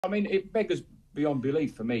I mean, it beggars beyond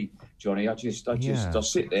belief for me, Johnny. I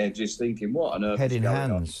sit there just thinking, what on earth Head is in going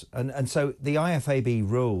hands. And so the IFAB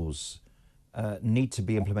rules need to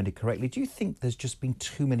be implemented correctly. Do you think there's just been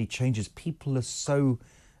too many changes? People are so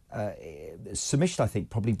submission, I think,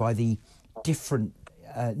 probably by the different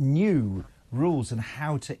new rules and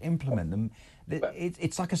how to implement them.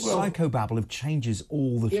 It's like a psychobabble of changes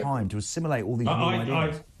all the time to assimilate all these new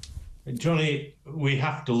ideas. Johnny, we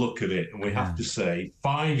have to look at it and we have to say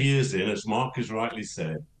 5 years in, as Mark has rightly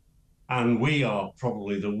said, and we are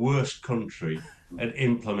probably the worst country at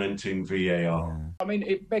implementing VAR. I mean,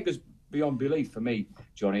 it beggars beyond belief for me,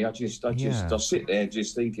 Johnny. I sit there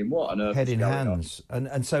just thinking, what on earth Head is in going hands.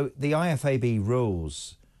 And so the IFAB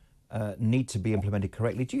rules need to be implemented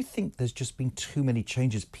correctly. Do you think there's just been too many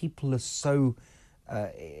changes? People are so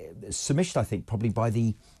submission, I think, probably by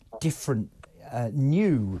the different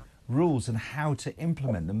new rules and how to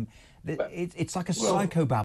implement them. It's like a psychobabble.